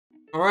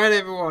Alright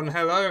everyone,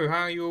 hello,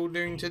 how are you all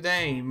doing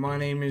today? My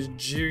name is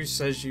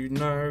Juice, as you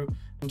know,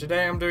 and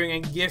today I'm doing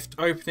a gift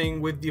opening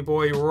with your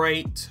boy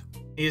Rate.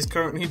 He is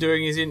currently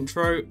doing his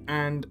intro,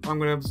 and I'm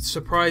going to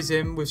surprise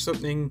him with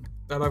something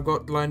that I've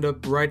got lined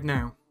up right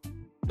now.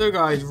 So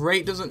guys,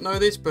 Rate doesn't know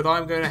this, but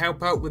I'm going to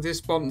help out with his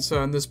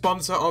sponsor, and the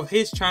sponsor of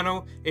his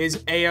channel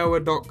is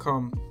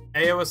Aoa.com.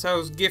 Aoa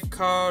sells gift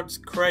cards,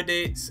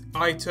 credits,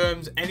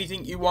 items,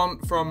 anything you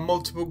want from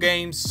multiple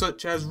games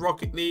such as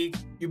Rocket League.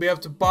 You'll be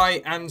able to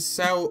buy and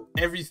sell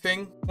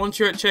everything. Once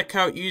you're at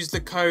checkout, use the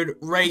code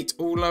RATE,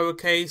 all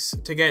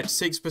lowercase, to get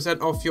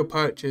 6% off your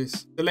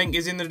purchase. The link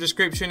is in the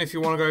description if you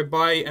want to go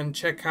buy and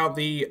check out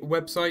the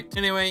website.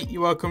 Anyway,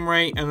 you're welcome,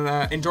 Rate,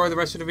 and enjoy the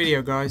rest of the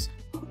video, guys.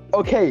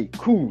 Okay,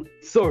 cool.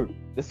 So,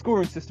 the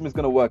scoring system is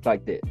going to work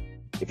like this.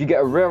 If you get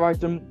a rare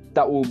item,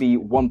 that will be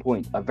 1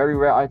 point. A very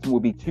rare item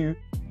will be 2.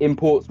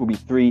 Imports will be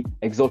 3.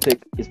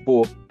 Exotic is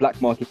 4. Black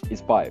market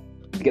is 5.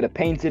 If you get a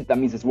painted, that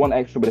means it's 1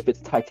 extra, but if it's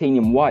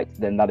titanium white,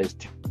 then that is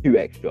 2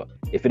 extra.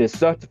 If it is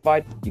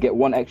certified, you get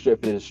 1 extra.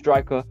 If it is a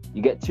striker,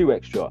 you get 2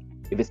 extra.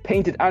 If it's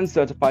painted and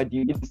certified,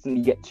 you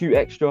instantly get 2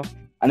 extra.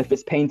 And if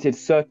it's painted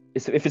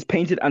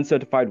and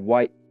certified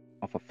white,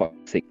 oh for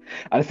fuck's sake.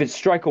 And if it's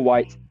striker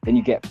white, then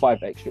you get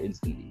 5 extra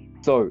instantly.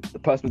 So the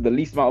person with the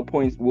least amount of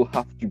points will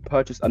have to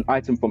purchase an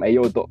item from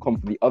Aoa.com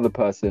for the other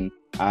person,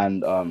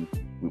 and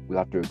we'll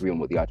have to agree on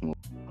what the item will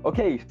be.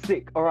 Okay,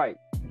 sick. All right,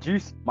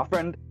 Juice, my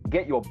friend,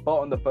 get your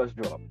butt on the first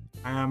drop.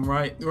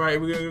 Right, we're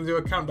going to do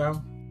a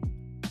countdown.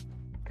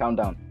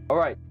 Countdown. All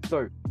right,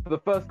 so for the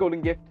first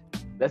golden gift,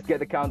 let's get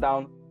the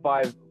countdown.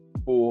 5,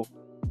 4,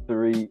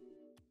 3,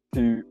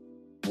 2,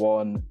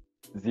 1,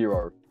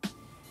 0.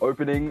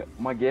 Opening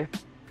my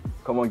gift.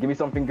 Come on, give me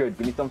something good.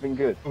 Give me something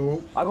good.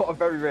 Oh. I got a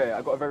very rare.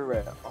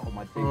 Oh,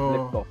 my thing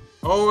flipped off.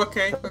 Oh,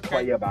 okay, That's okay.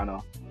 quite your banner.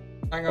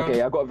 Hang on.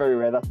 Okay, I got a very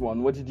rare. That's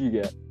 1. What did you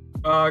get?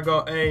 I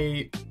got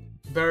a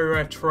very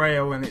rare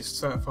trail and it's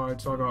certified,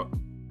 so I got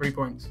 3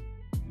 points.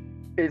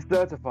 It's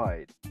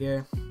certified.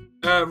 Yeah.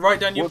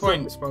 Write down your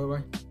points, by the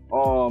way.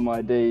 Oh,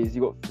 my days.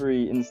 You got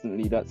 3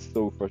 instantly. That's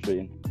so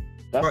frustrating.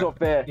 That's Right. not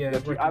fair. Yeah,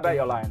 I bet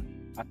you're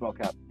lying. I smell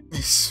cap.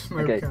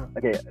 Okay.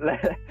 Okay,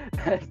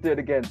 let's do it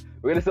again.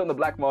 We're gonna sit on the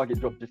black market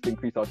drop just to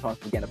increase our chance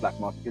of getting a black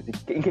market.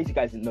 Because in case you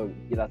guys didn't know,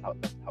 yeah, that's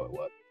how it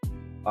works.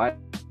 All right.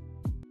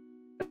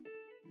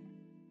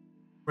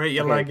 Rate,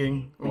 you're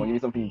lagging. Come on, give me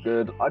something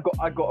good.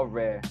 I got a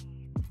rare.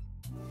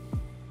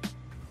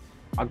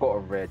 I got a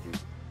rare, dude.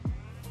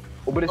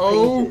 Oh, but it's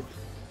painted.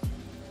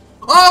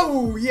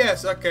 Oh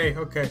yes. Okay.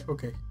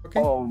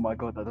 Oh my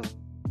god, that doesn't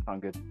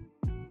sound good.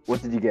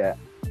 What did you get?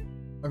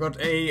 I got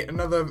a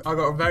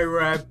very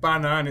rare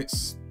banner and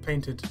it's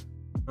painted.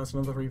 That's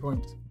another 3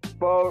 points.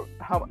 Bro,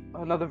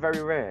 another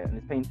very rare and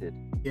it's painted.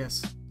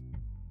 Yes.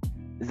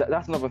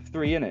 That's another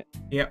 3 in it?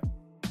 Yep.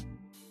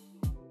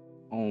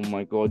 Oh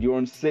my god, you're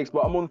on 6,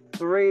 but I'm on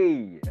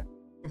 3.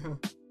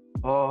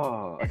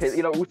 Oh, okay.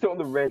 You know, we'll sit on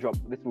the rare drop.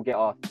 This will get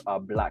us a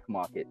black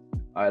market.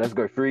 All right, let's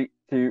go. 3,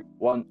 2,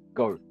 1,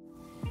 go.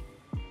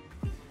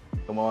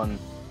 Come on.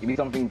 Give me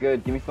something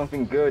good. Give me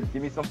something good.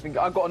 Give me something.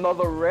 I got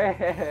another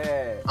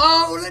rare.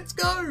 Oh, let's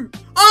go.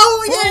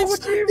 Oh, yes.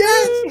 What do you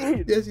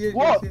mean? Yes.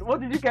 What? Yes. What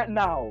did you get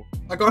now?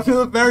 I got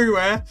another very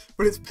rare,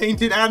 but it's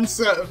painted and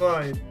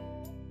certified.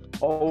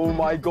 Oh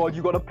my god,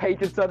 you got a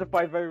painted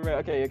certified very rare.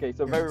 Okay.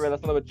 So very rare.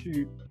 That's another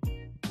 2.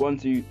 1,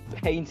 2.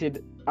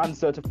 Painted and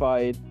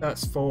certified.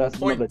 That's 4 That's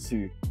points.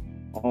 another 2.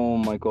 Oh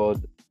my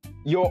god.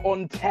 You're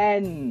on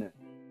 10.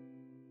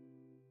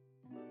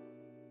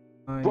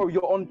 Bro,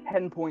 you're on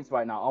 10 points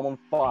right now. I'm on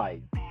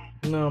 5.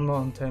 No, I'm not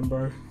on 10,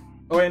 bro.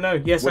 Oh wait,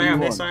 no. Yes, I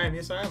am. Yes, I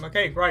am.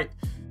 Okay, right.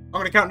 I'm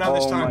gonna count down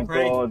this time. Oh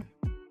my god.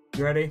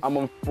 You ready? I'm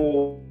on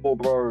 4,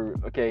 bro.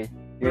 Okay.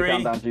 You're 3,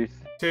 countdown, Juice.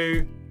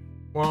 2,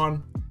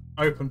 1,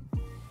 open.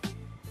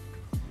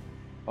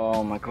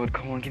 Oh my god,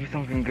 come on, give me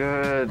something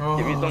good. Oh,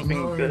 give me something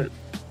no. good.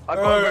 I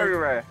got a very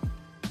rare.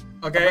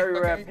 Okay. Very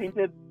rare,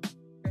 painted.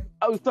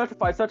 Oh,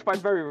 certified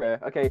very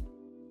rare. Okay.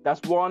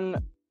 That's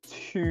 1,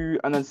 2,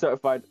 and then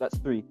certified, that's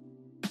 3.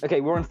 Okay,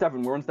 we're on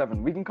 7.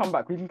 We can come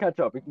back. We can catch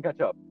up.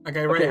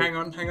 Okay, Ray, hang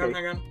on.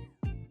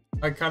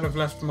 I kind of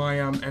left my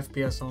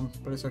FPS on,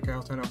 but it's okay.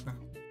 I'll turn it off now.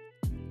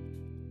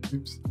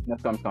 Oops.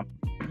 Let's go.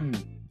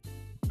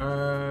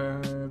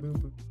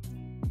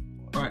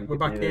 Right, we're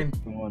back in.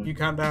 You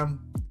count down.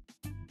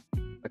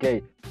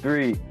 Okay,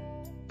 3,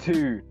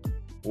 2,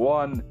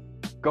 1,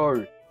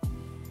 go.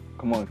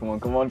 Come on.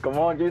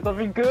 Give me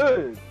something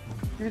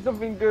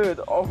good.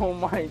 Oh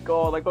my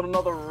god, I got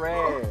another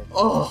rare.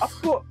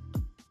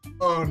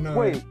 Oh no.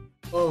 Wait.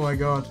 Oh my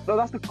god. No,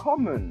 that's the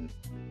common.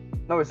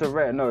 No, it's a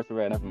rare. Never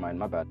mind.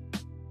 My bad.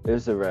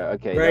 It's a rare.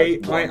 Okay. Ray,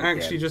 I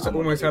actually just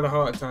almost had a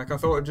heart attack. I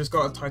thought I just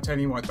got a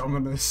titanium white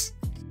dominus.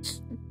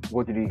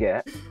 What did you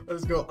get?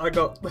 I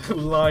got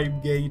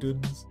lime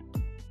Gaydens.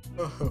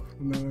 Oh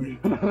no.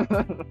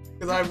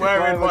 Because I'm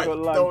wearing white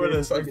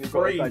dominus. I'm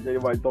free.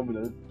 White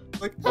dominus.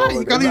 Like,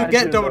 you can't even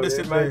get dominus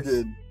in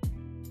this.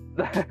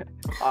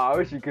 I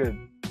wish you could.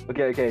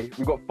 Okay.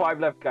 We've got 5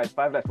 left, guys.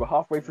 5 left. We're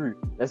halfway through.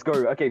 Let's go.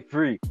 Okay,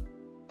 3,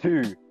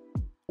 2,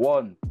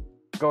 1,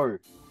 go.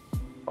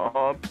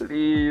 Oh,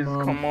 please,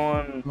 come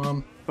on.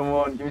 Come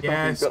on, give me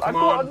something good. I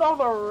got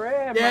another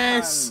rare,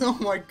 yes, man.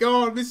 Oh my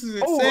god, this is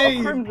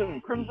insane. Oh,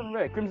 a crimson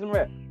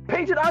rare.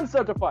 Painted and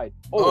certified.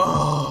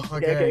 Oh,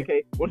 okay.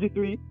 Okay. 1, 2,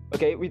 3.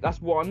 Okay,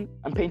 that's 1.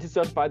 And painted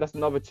certified, that's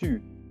another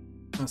 2.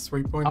 That's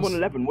 3 points. I'm on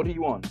 11. What are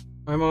you on?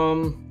 I'm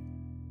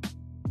on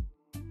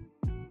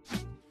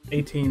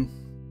 18.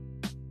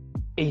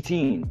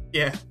 18?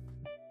 Yeah.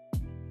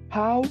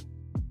 How?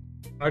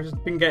 I've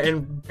just been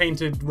getting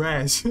painted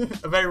rares.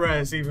 Very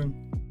rares,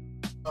 even.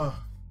 Oh.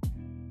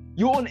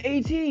 You're on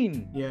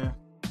 18? Yeah.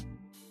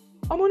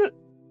 I'm on a...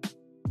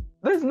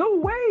 There's no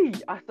way!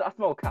 I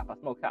smell cap.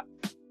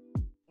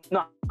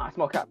 No, I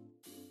smell cap.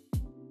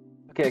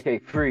 Okay.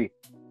 3,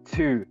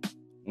 2,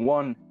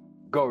 1,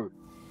 go.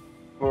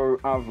 Bro,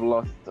 I've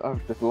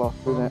just lost,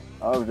 isn't it?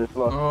 I've just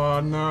lost.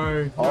 Oh,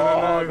 no. No.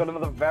 I got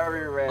another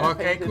very rare.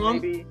 Okay, painted, come on.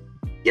 Maybe.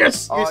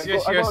 Yes. I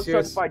got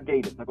certified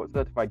Gadens.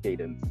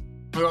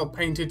 I got a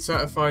painted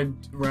certified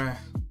rare.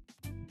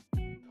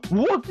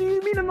 What do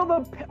you mean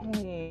another?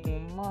 Oh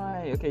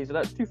my. Okay, so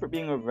that's 2 for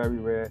being a very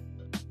rare,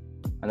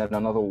 and then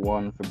another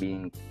 1 for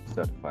being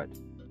certified.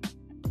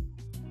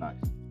 Nice.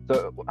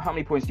 So how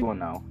many points do you want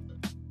now?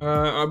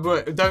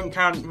 But don't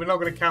count. We're not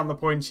going to count the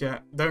points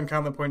yet. Don't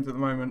count the points at the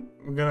moment.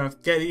 We're going to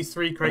get these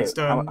 3 crates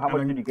done. How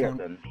much did you get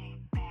then?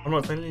 I'm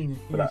not telling you.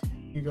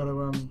 You got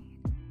to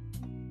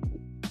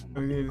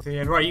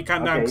Right, you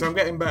count down because I'm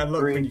getting better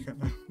luck when you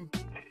count down.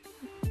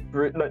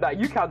 Look,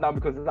 you count down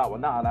because of that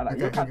one. Nah. Okay,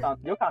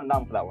 you're counting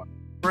down for that one.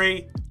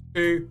 3,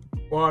 2,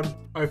 1,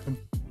 open.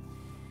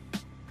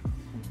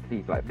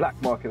 Please, like black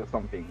market or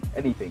something.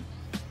 Anything.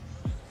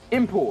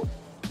 Import.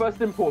 First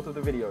import of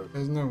the video.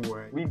 There's no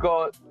way. We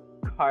got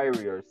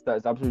Kyrios. That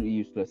is absolutely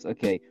useless.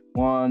 Okay,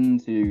 1,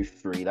 2,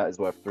 3. That is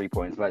worth 3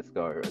 points. Let's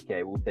go.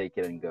 Okay, we'll take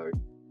it and go.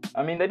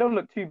 I mean, they don't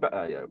look too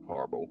bad. Yeah,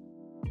 horrible.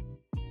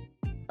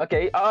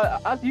 Okay,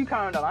 as you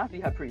count down, I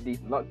actually had pretty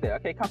decent luck there.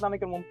 Okay, count down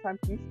again 1 more time,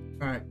 please.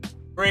 Alright.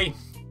 3,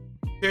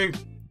 2,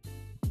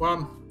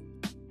 1,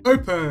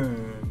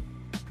 open.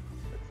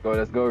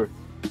 Let's go.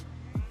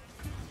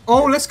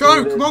 Oh, let's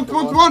go. Come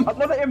on.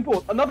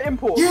 Another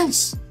import.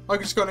 Yes. I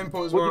just got an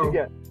import as well. What did you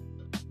get?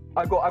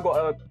 I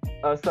got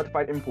a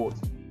certified import.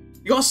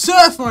 You got a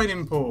certified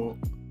import?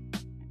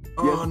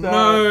 Oh, yes,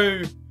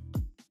 no.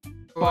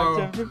 5,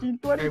 10, 15,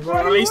 20, okay, well,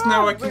 at least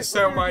now I can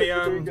sell my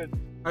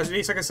at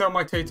least I can sell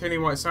my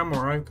titanium white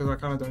samurai because I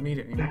kind of don't need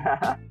it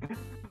anymore.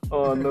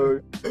 Oh no.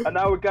 And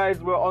now guys,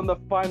 we're on the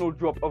final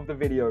drop of the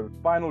video.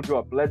 Final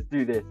drop. Let's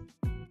do this.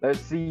 Let's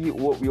see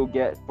what we'll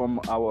get from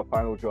our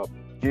final drop.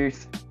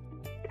 Juice,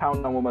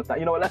 count down 1 more time.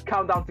 You know what? Let's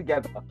count down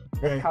together.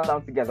 Okay. Let's count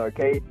down together,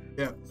 okay?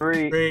 Yeah.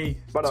 3,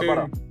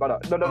 butter.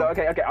 No.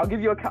 Okay. I'll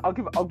give you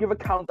I'll give a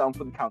countdown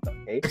for the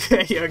countdown, okay?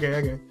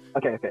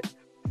 Okay.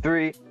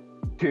 3,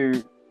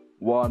 2,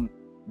 1,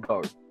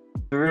 go.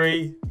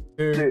 3,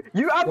 2.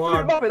 You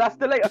absolute muppet. That's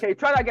delayed. Okay,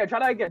 try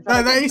that again.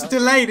 No, that is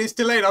delayed. It's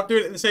delayed. I'm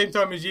doing it at the same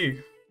time as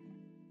you.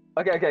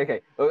 Okay.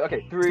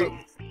 3,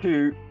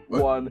 2,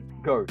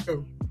 1, go.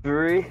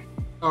 3.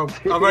 Oh,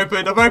 I'm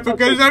open. Just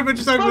open.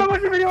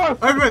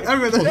 Open.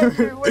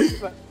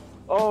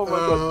 Oh my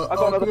god. I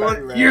got another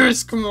very rare.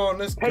 Yes, come on,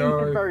 let's go.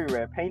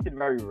 Painted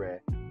very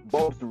rare.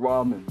 Bob's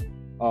Ramen.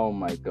 Oh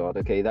my god.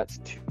 Okay, that's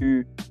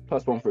 2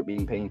 plus 1 for it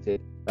being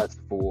painted. That's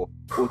 4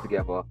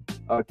 altogether.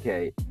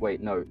 Okay,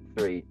 wait, no,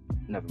 3.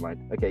 Never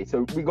mind. Okay,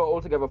 so we got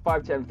altogether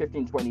 5, 10,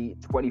 15, 20,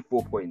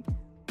 24 points.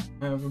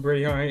 I have a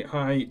really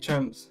high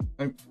chance.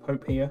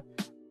 Hope here.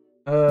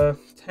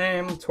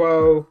 10,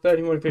 12,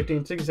 13, 14,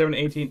 15, 16,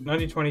 17, 18,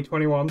 19, 20,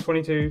 21,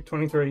 22,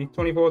 23,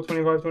 24,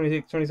 25,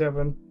 26,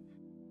 27.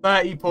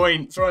 30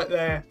 points right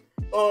there.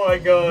 Oh my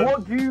god.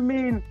 What do you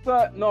mean?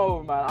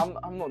 No, man,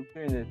 I'm not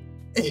doing this.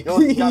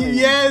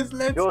 Yes,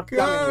 let's You're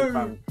go. Me,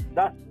 fam.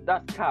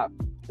 That's cap.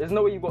 There's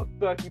no way you got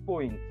 30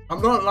 points.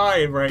 I'm not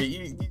lying, Ray.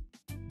 You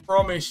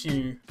promise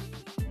you.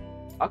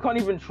 I can't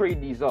even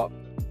trade these up.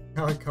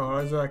 Oh, I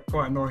can't. That's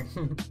quite annoying.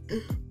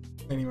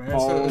 Anyway,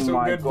 that's oh all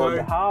my good god,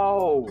 though.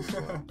 How?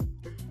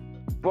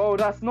 Bro,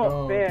 that's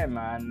not fair,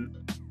 man.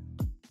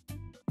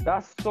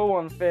 That's so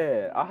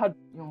unfair.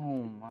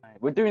 Oh my.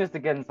 We're doing this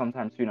again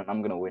sometime soon and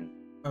I'm gonna win.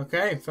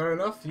 Okay, fair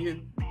enough.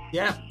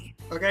 Yeah.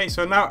 Okay,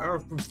 so now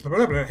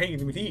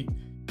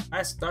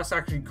that's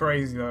actually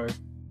crazy though.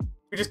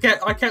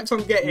 I kept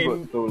on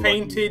getting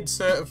painted,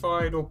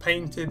 certified, or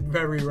painted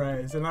very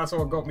rares, and that's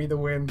what got me the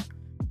win.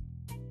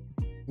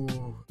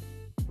 Ooh,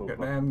 look at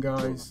them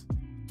guys.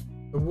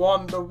 The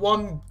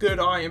one good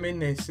item in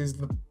this is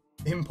the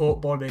import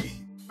body.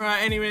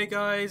 Right, anyway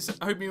guys,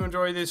 I hope you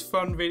enjoyed this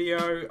fun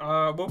video.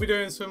 We'll be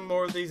doing some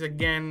more of these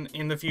again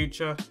in the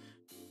future.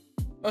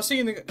 I'll see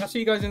you guys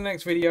in the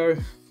next video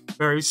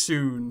very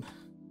soon.